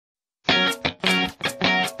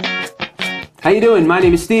How you doing? My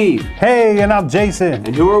name is Steve. Hey, and I'm Jason.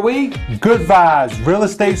 And who are we? Good Vibes Real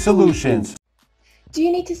Estate Solutions. Do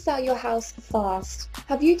you need to sell your house fast?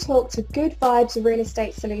 Have you talked to Good Vibes Real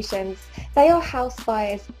Estate Solutions? They are house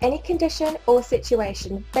buyers, any condition or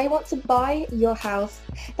situation. They want to buy your house.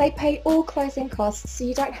 They pay all closing costs, so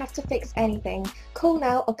you don't have to fix anything. Call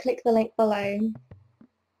now or click the link below.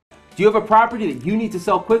 Do you have a property that you need to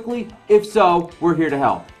sell quickly? If so, we're here to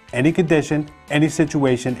help. Any condition, any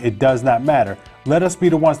situation, it does not matter. Let us be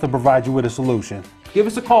the ones to provide you with a solution. Give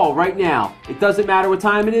us a call right now. It doesn't matter what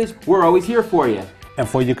time it is, we're always here for you. And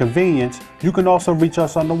for your convenience, you can also reach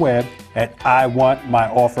us on the web at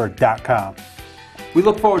iwantmyoffer.com. We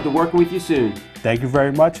look forward to working with you soon. Thank you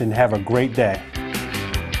very much and have a great day.